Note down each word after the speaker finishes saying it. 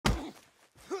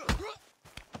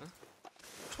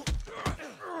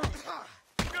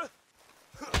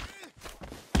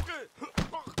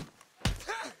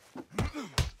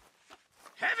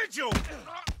Vigil!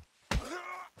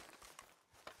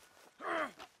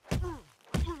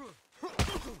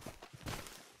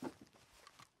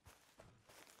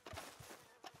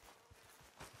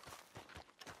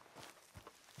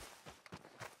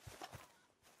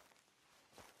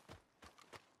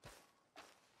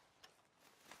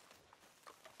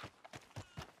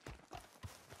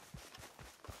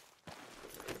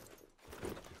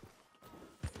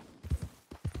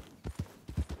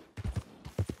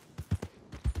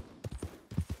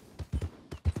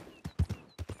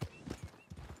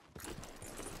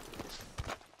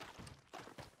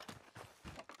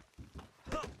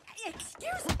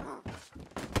 Excuse me.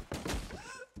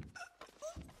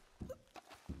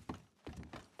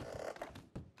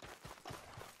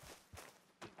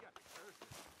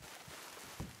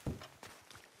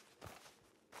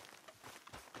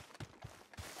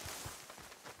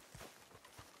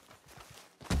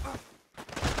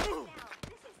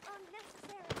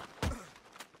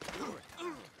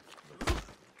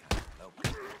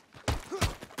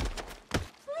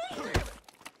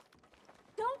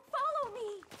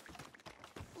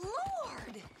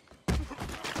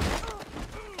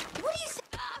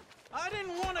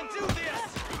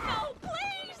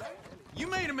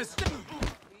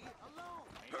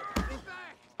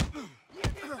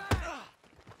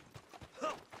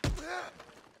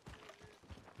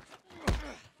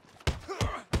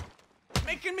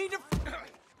 Making me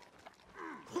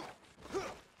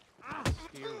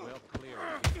Steer well clear.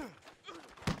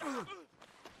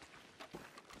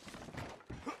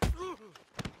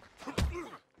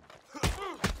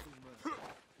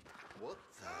 What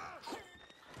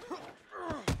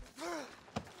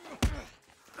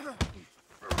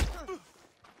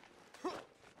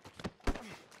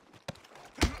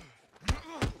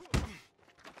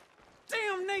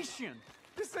Damnation!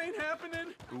 This ain't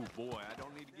happening! Ooh, boy, I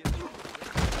don't need to get involved.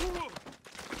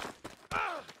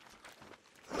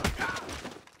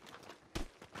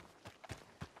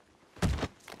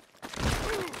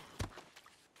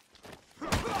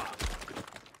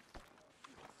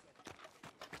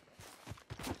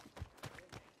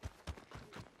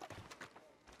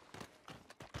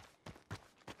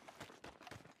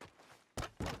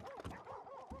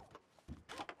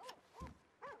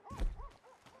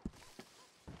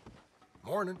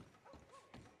 Morning.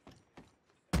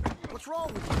 What's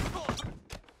wrong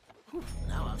with you?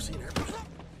 Now I've seen everything.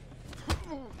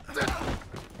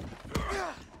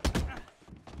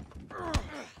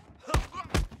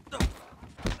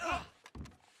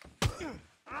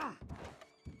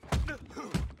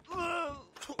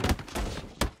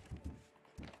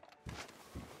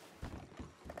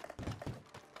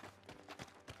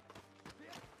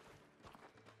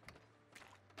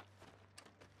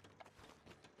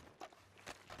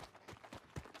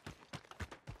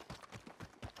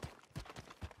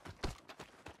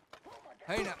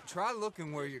 Hey, now, try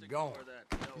looking where you're going.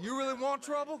 You really want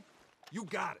trouble? You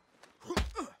got it.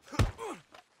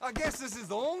 I guess this is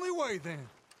the only way, then.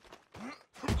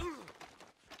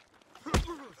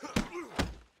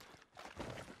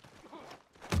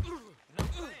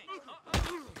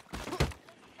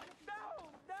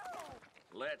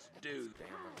 Let's do. Damn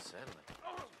unsettling.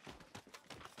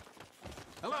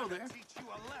 Hello there. Teach you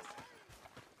a lesson.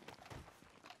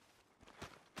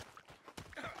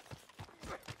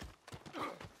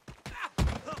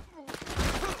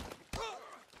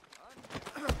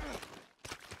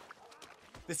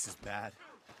 This is bad.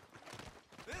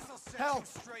 This'll set Help!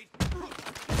 you straight.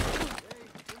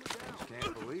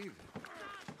 Can't believe it.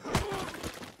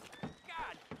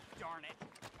 God darn it.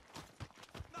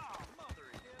 No, mother.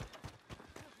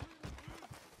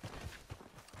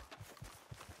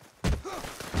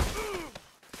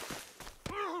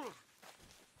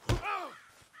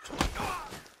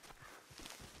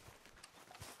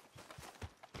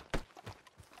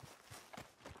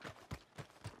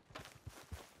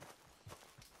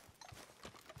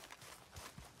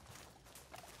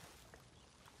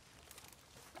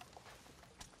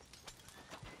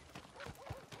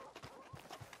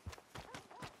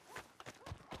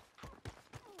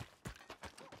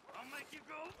 You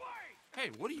go away! Hey,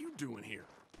 what are you doing here?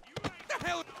 You ain't The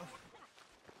hell?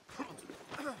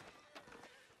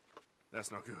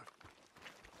 That's not good.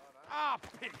 ah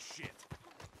pig shit.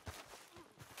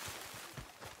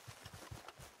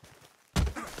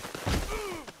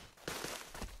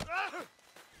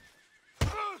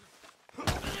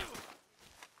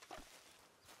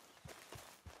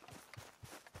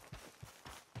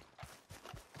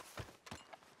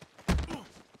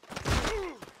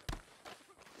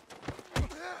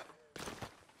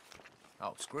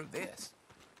 Oh, screw this.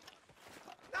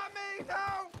 Not me,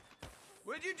 no!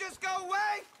 Would you just go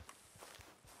away?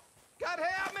 God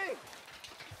help me!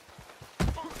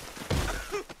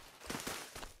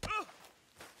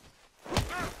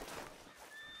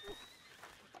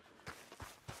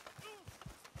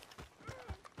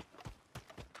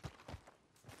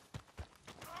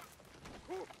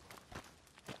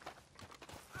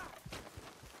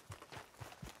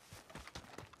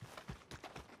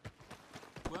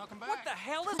 Welcome back. What the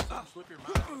hell is... Slip your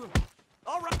mind.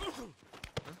 All right.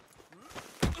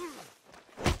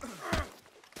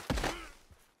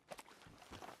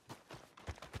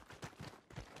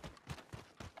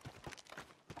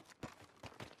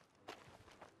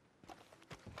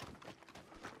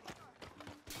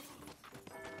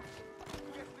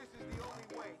 Guess this is the only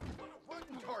way. What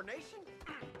in tarnation?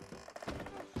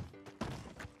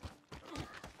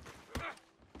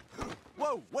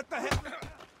 Whoa, what the hell?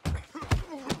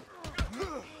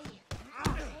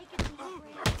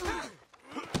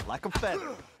 Like a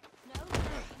feather.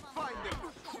 Find him.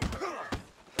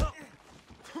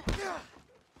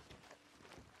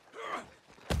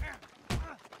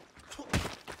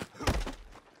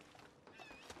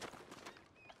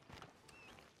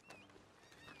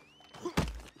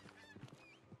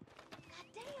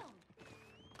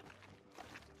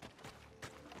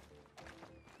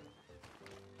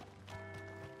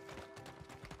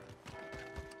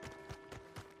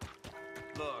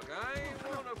 Look, I ain't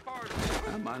want no part of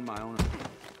it. I mind my own.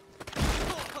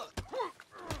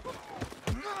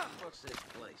 What's this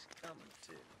place coming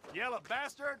to? Yellow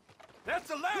bastard!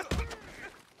 That's a left!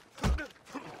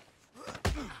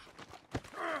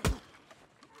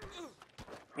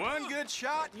 One good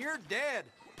shot and you're dead.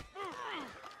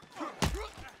 I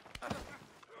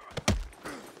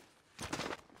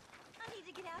need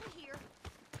to get out of here.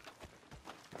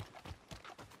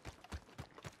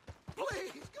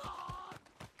 Please, God!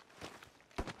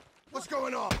 What's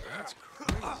going on? That's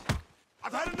crazy.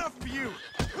 I've had enough of you.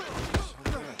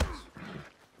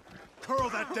 Curl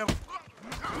that devil.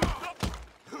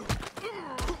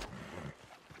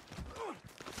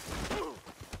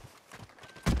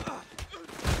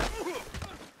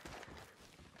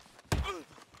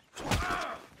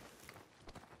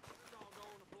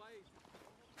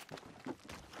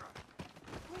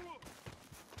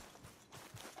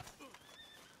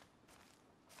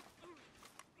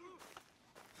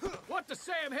 What the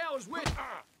Sam hell is with...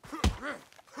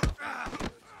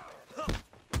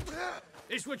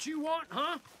 Is what you want,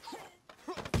 huh?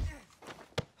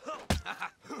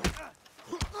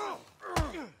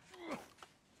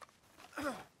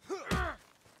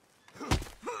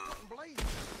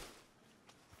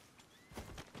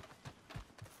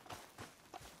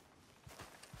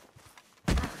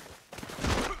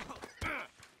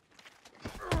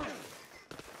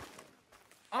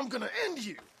 I'm gonna end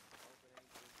you.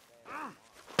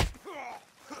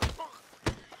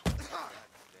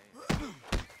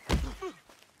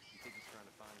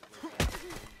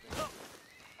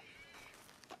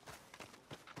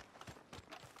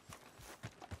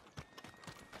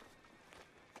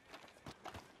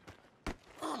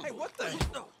 Hey, what the?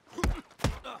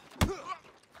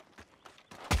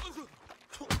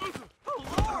 Oh,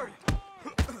 Lord!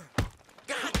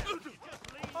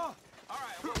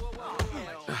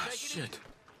 Shit.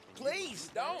 Please,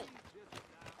 don't.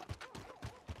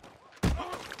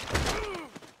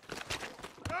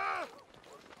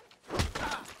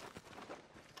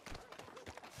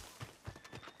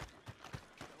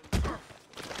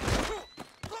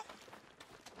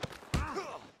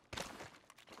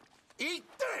 Eat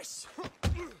this!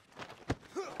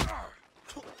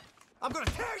 I'm gonna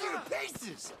tear you to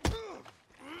pieces!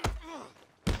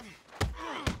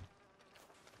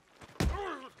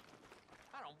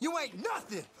 You ain't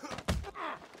nothing!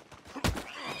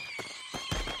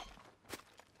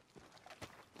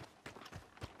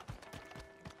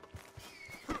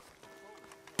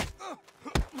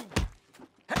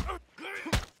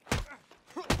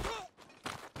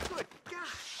 Good God!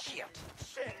 Shit!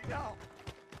 Shit, no!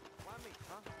 Why me,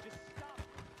 huh? Just stop.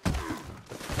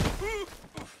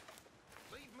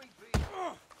 Leave me be.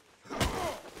 Oh,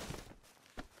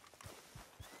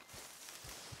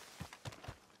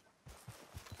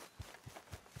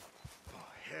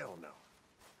 hell no.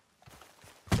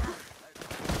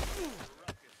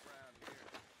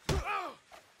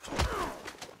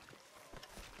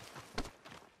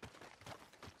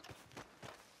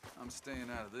 I'm staying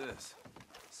out of this.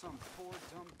 Some poor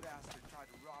dumb bastard tried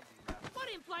to rob me last What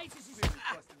in places is... week.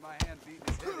 Busted my hand beating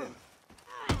his head in.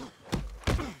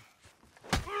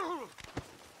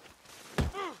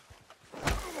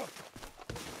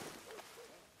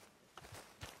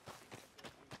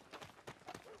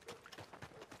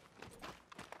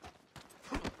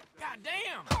 God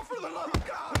damn! Oh, for the love of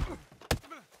God!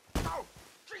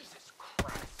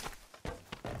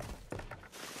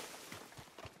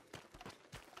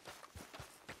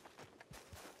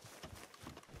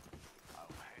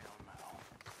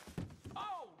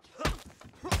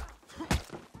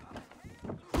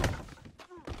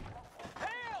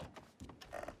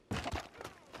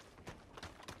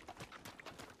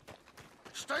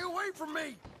 Stay away from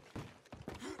me!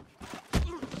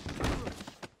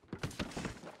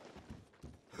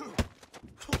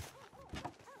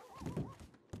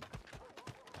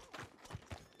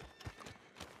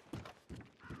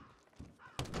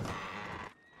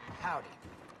 Howdy.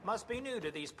 Must be new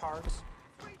to these parts.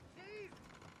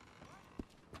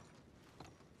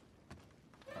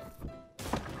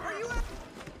 Are you up?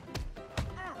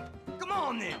 Come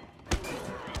on, then!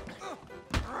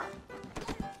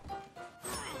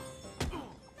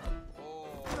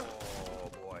 Oh,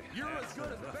 boy. You're as good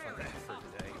as a Barry for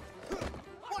today.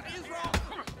 What is wrong?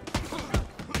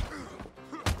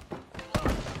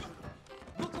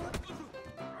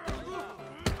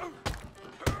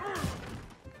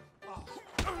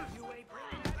 You ain't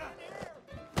bringing that in here.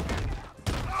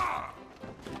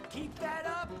 Keep that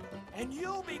up, and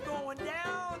you'll be going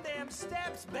down them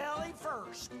steps belly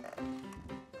first.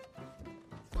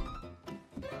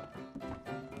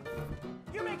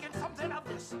 You're making something of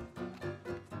this.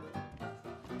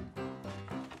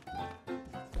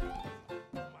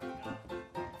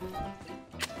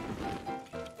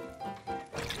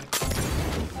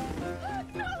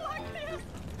 Not like this!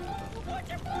 Would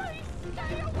you please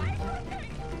stay away from me?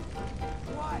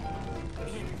 What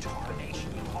in tarnation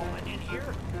you hauling in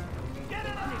here? Get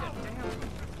it out!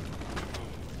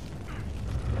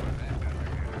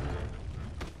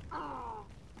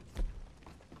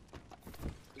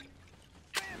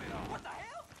 What the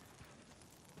hell?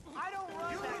 I don't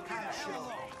run that kind of show.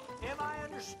 Am I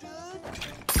understood?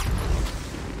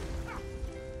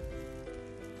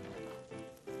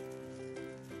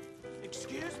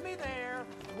 Excuse me there.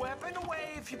 Weapon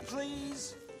away, if you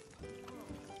please.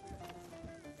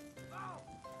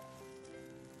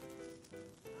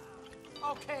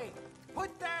 Okay,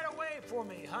 put that away for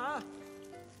me, huh?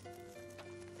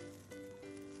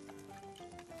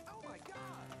 Oh, my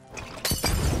God.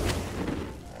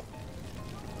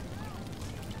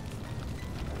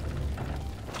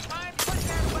 Mind put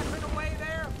that weapon away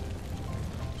there?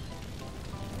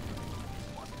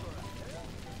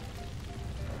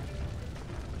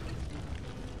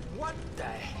 What the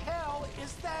hell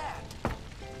is that?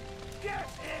 Get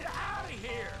it out of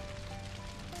here!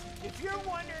 If you're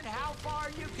wondering how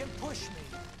far you can push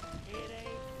me, it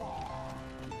ain't far.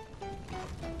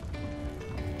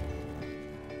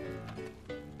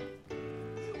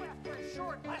 You after a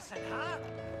short lesson, huh?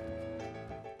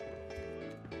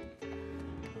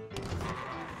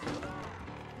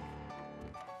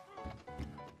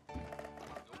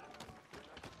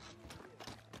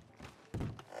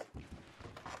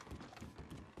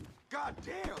 God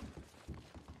damn!